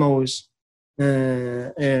animals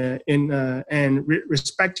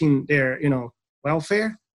respecting their,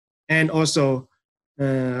 welfare, and also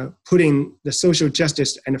putting the social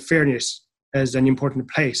justice and fairness as an important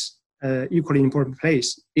place, equally important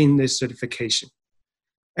place in this certification.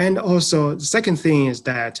 And also the second thing is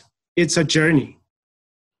that it's a journey.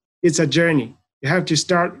 It's a journey. You have to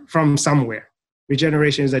start from somewhere.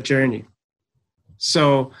 Regeneration is a journey.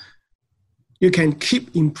 So you can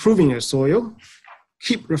keep improving your soil,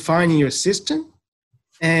 keep refining your system,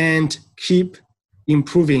 and keep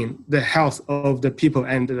improving the health of the people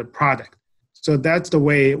and the product. So that's the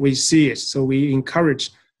way we see it. So we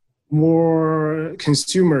encourage more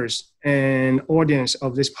consumers and audience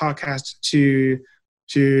of this podcast to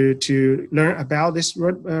learn about this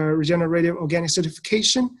regenerative organic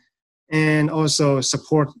certification, and also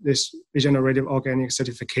support this regenerative organic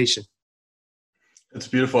certification. It's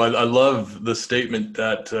beautiful. I love the statement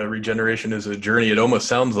that regeneration is a journey. It almost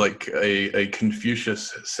sounds like a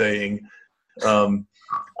Confucius saying.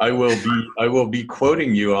 I will be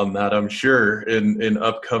quoting you on that, I'm sure, in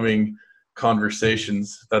upcoming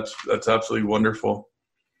conversations. That's absolutely wonderful.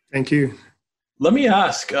 Thank you. Let me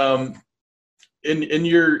ask, in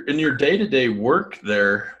your day-to-day work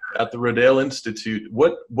there at the Rodale Institute,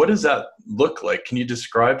 what does that look like? Can you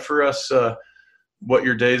describe for us what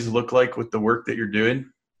your days look like with the work that you're doing?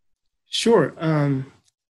 Sure.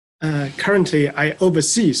 Currently, I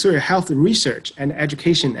oversee soil health research and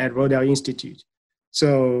education at Rodale Institute.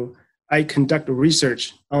 So I conduct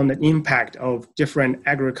research on the impact of different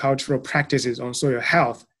agricultural practices on soil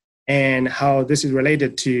health and how this is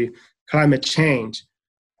related to climate change,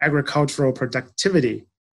 agricultural productivity,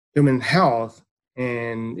 human health,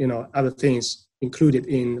 and other things included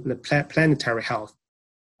in the planetary health.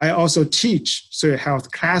 I also teach soil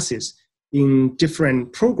health classes in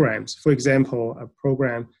different programs. For example, a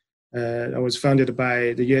program that was funded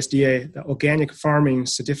by the USDA, the Organic Farming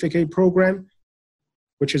Certificate Program,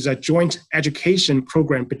 which is a joint education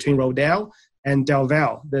program between Rodale and Del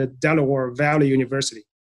Valle, the Delaware Valley University.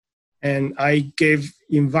 And I gave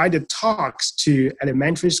invited talks to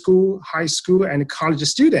elementary school, high school, and college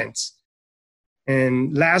students.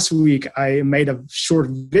 And last week, I made a short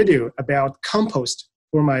video about compost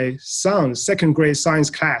for my son's second grade science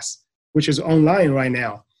class, which is online right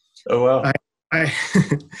now. Oh, wow.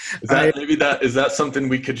 Is that something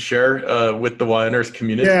we could share with the Y-Earth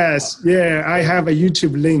community? Yes, yeah, I have a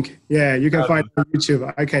YouTube link. Yeah, you can find it on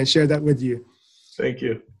YouTube. I can share that with you. Thank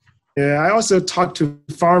you. Yeah, I also talk to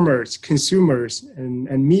farmers, consumers,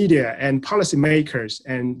 and media and policymakers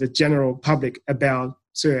and the general public about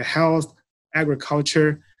soil health,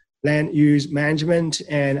 agriculture, land use management,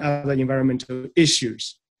 and other environmental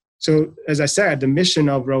issues. So, as I said, the mission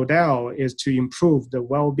of Rodale is to improve the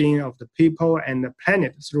well-being of the people and the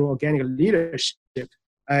planet through organic leadership.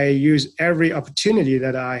 I use every opportunity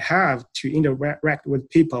that I have to interact with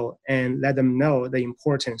people and let them know the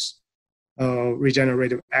importance of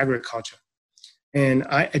regenerative agriculture. And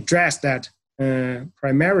I address that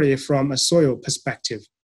primarily from a soil perspective.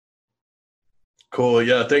 Cool.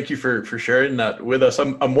 Yeah. Thank you for sharing that with us.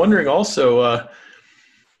 I'm wondering also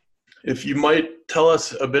if you might tell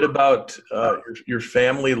us a bit about your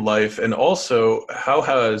family life, and also how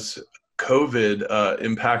has COVID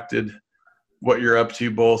impacted what you're up to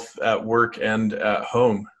both at work and at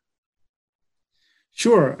home?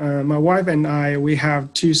 Sure. My wife and I, we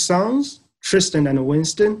have two sons, Tristan and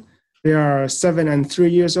Winston. They are 7 and 3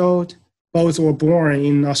 years old. Both were born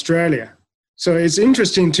in Australia. So it's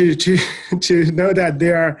interesting to know that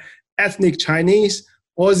they are ethnic Chinese,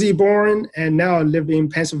 Aussie born, and now live in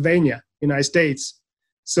Pennsylvania, United States.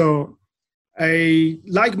 So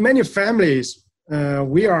like many families,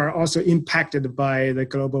 we are also impacted by the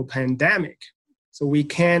global pandemic. So we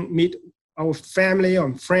can't meet our family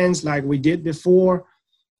or friends like we did before,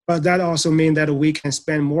 but that also means that we can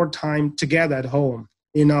spend more time together at home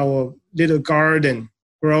in our little garden,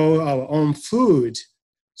 grow our own food.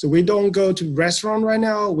 So we don't go to restaurant right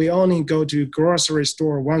now. We only go to grocery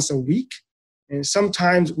store once a week. And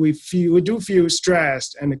sometimes we do feel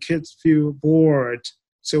stressed and the kids feel bored.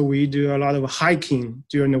 So we do a lot of hiking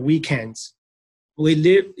during the weekends. We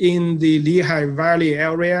live in the Lehigh Valley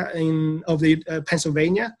area of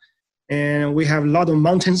Pennsylvania, and we have a lot of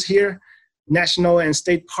mountains here, national and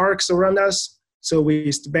state parks around us. So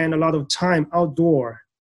we spend a lot of time outdoor.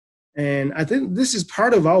 And I think this is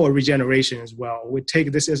part of our regeneration as well. We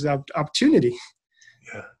take this as an opportunity.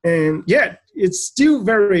 Yeah. And yet, it's still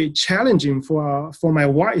very challenging for my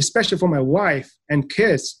wife, especially for my wife and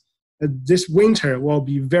kids. This winter will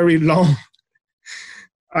be very long.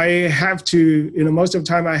 I have to, most of the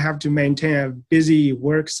time I have to maintain a busy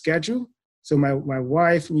work schedule. So my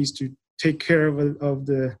wife needs to take care of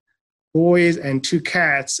the boys and 2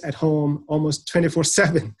 cats at home almost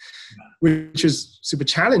 24/7, which is super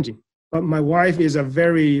challenging. But my wife is a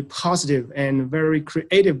very positive and very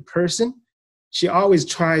creative person. She always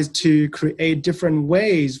tries to create different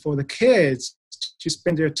ways for the kids to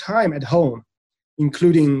spend their time at home,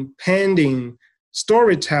 including painting,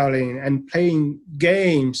 storytelling, and playing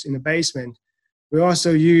games in the basement. We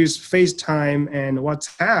also use FaceTime and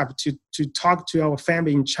WhatsApp to talk to our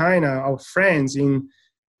family in China, our friends in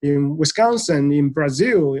Wisconsin, in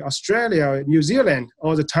Brazil, Australia, New Zealand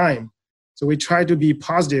all the time. So we try to be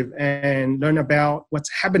positive and learn about what's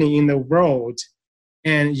happening in the world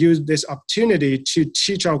and use this opportunity to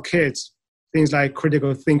teach our kids things like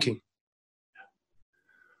critical thinking.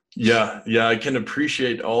 Yeah, I can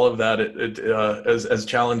appreciate all of that. As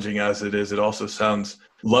challenging as it is, it also sounds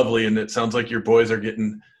lovely, and it sounds like your boys are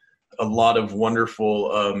getting a lot of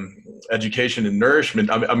wonderful education and nourishment.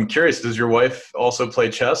 I'm curious, does your wife also play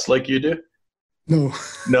chess like you do? No.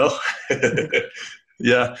 No?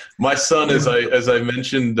 Yeah, my son, as I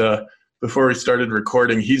mentioned before we started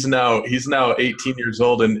recording, he's now 18 years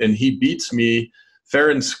old, and he beats me fair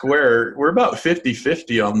and square. We're about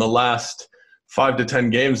 50-50 on the last 5 to 10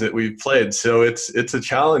 games that we've played, so it's a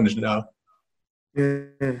challenge now. Yeah.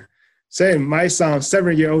 Same. My son,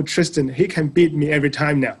 7-year-old Tristan, he can beat me every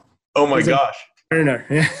time now. Oh my gosh. Learner.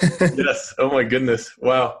 Yes. Oh my goodness.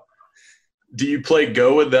 Wow. Do you play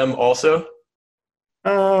Go with them also?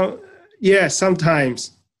 Yeah,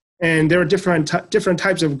 sometimes. And there are different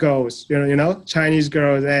types of goals, Chinese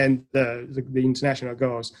goals and the international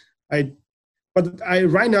goals. Right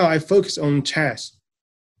now I focus on chess.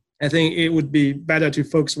 I think it would be better to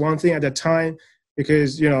focus one thing at a time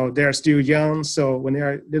because, they're still young. So when they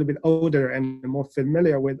are a little bit older and more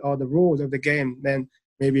familiar with all the rules of the game, then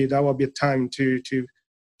maybe that will be a time to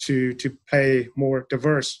play more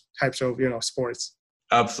diverse types of, sports.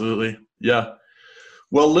 Absolutely. Yeah.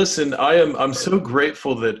 Well, listen, I'm so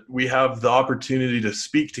grateful that we have the opportunity to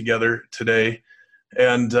speak together today.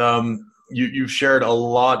 And you've shared a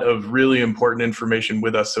lot of really important information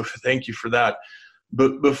with us. So thank you for that.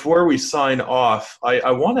 But before we sign off,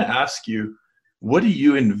 I want to ask you, what do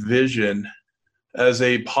you envision as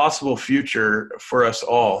a possible future for us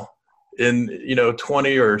all in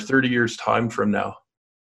 20 or 30 years time from now?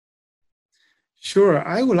 Sure.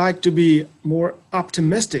 I would like to be more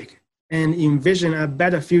optimistic and envision a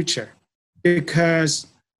better future because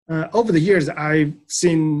over the years, I've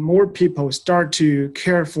seen more people start to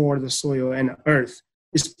care for the soil and earth,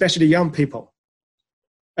 especially young people.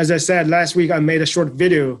 As I said, last week, I made a short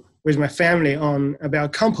video with my family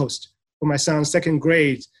about compost for my son's second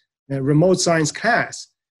grade remote science class.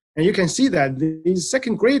 And you can see that these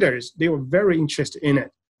second graders, they were very interested in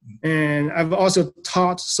it. And I've also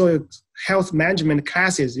taught soil health management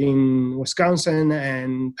classes in Wisconsin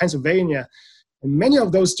and Pennsylvania. And many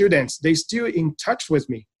of those students, they still stay in touch with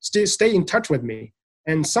me.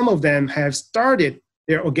 And some of them have started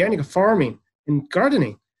their organic farming and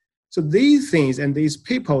gardening. So these things and these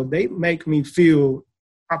people, they make me feel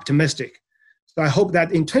optimistic. So I hope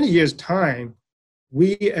that in 20 years' time,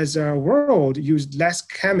 we as a world use less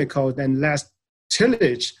chemicals and less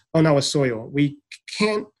tillage on our soil. We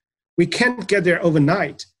can't get there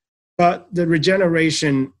overnight, but the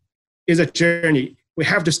regeneration is a journey. We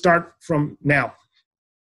have to start from now.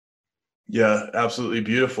 Yeah, absolutely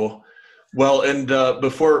beautiful. Well, and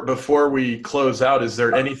before we close out, is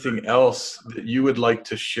there anything else that you would like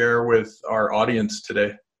to share with our audience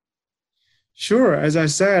today? Sure. As I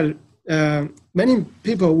said, many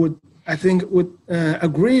people would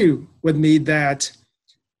agree with me that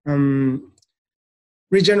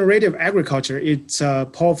regenerative agriculture is a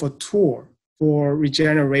powerful tool for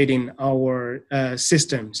regenerating our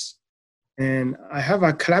systems. And I have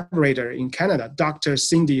a collaborator in Canada, Dr.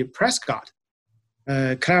 Cindy Prescott,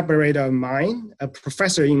 a collaborator of mine, a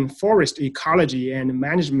professor in forest ecology and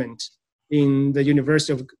management in the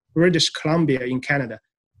University of British Columbia in Canada.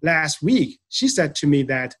 Last week, she said to me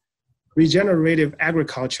that regenerative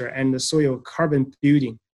agriculture and the soil carbon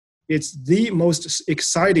building, it's the most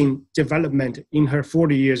exciting development in her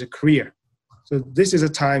 40 years of career. So this is a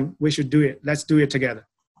time we should do it. Let's do it together.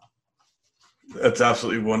 That's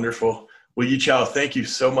absolutely wonderful. Well, Yichao, thank you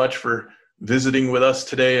so much for visiting with us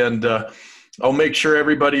today. And I'll make sure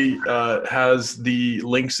everybody has the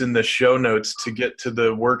links in the show notes to get to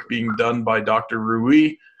the work being done by Dr.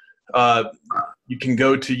 Rui. You can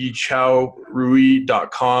go to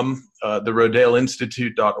yichaorui.com, the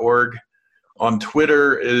RodaleInstitute.org. On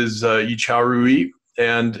Twitter is Yichao Rui,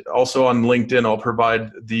 and also on LinkedIn, I'll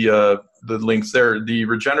provide the links there. The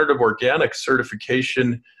regenerative organic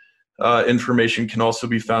certification information can also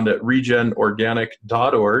be found at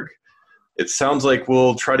regenorganic.org. It sounds like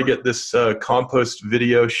we'll try to get this compost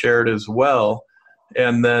video shared as well,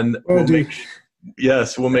 and then we'll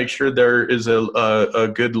make sure there is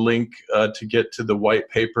a good link to get to the white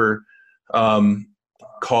paper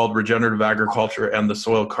called Regenerative Agriculture and the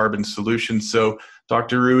Soil Carbon Solution. So,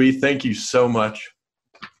 Dr. Rui, thank you so much.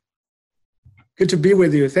 Good to be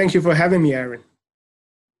with you. Thank you for having me, Aaron.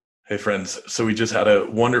 Hey, friends. So we just had a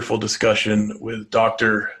wonderful discussion with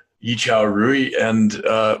Dr. Yichao Rui, and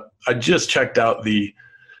I just checked out the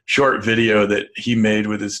short video that he made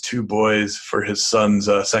with his two boys for his son's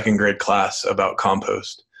second grade class about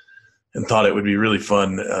compost, and thought it would be really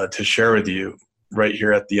fun to share with you right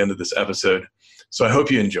here at the end of this episode. So I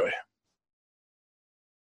hope you enjoy.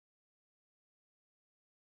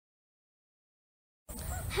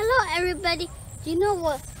 Hello, everybody. Do you know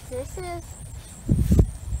what this is?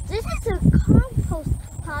 This is a compost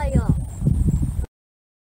pile.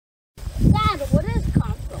 Dad, what is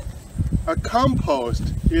compost? A compost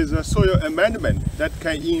is a soil amendment that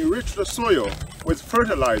can enrich the soil with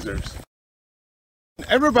fertilizers.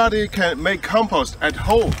 Everybody can make compost at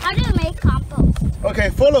home. How do you make compost?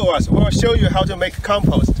 Okay, follow us. We'll show you how to make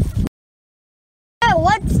compost. Hey,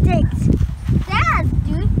 what sticks? Dad,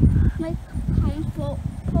 do you make compost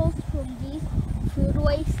from these food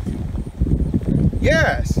waste?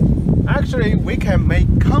 Yes, actually we can make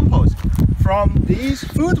compost from these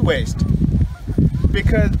food waste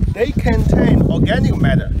because they contain organic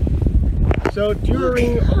matter. So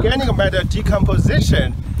during organic matter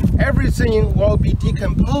decomposition, everything will be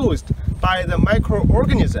decomposed by the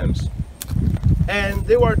microorganisms, and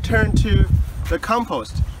they will turn to the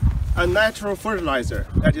compost, a natural fertilizer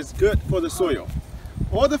that is good for the soil.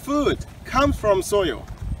 All the food comes from soil,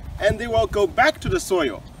 and they will go back to the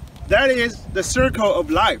soil. That is the circle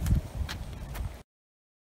of life.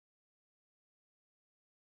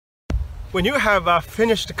 When you have a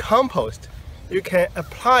finished compost, you can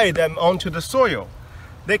apply them onto the soil.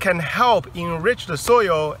 They can help enrich the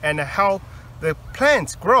soil and help the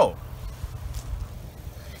plants grow.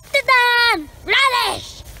 Ta-da!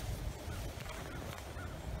 Rubbish!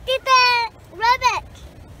 Get the rubbish!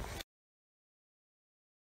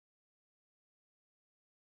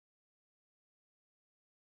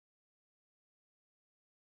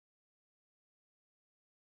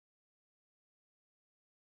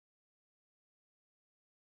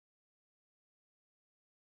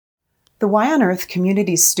 The Y on Earth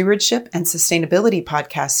Community Stewardship and Sustainability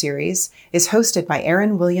podcast series is hosted by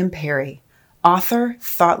Aaron William Perry, author,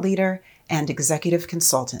 thought leader, and executive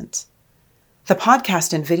consultant. The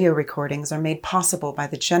podcast and video recordings are made possible by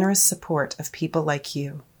the generous support of people like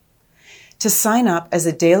you. To sign up as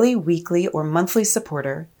a daily, weekly, or monthly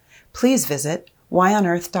supporter, please visit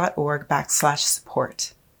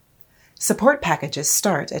yonearth.org/support. Support packages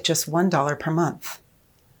start at just $1 per month.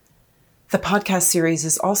 The podcast series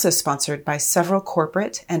is also sponsored by several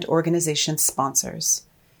corporate and organization sponsors.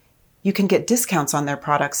 You can get discounts on their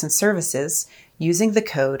products and services using the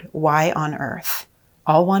code YONEARTH,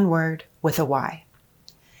 all one word with a Y.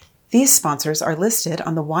 These sponsors are listed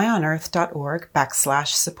on the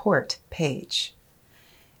yonearth.org/support page.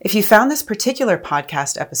 If you found this particular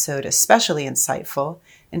podcast episode especially insightful,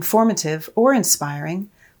 informative, or inspiring,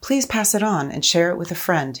 please pass it on and share it with a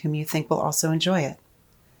friend whom you think will also enjoy it.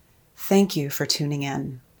 Thank you for tuning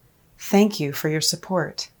in. Thank you for your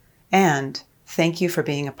support. And thank you for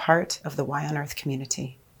being a part of the Y on Earth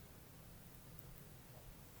community.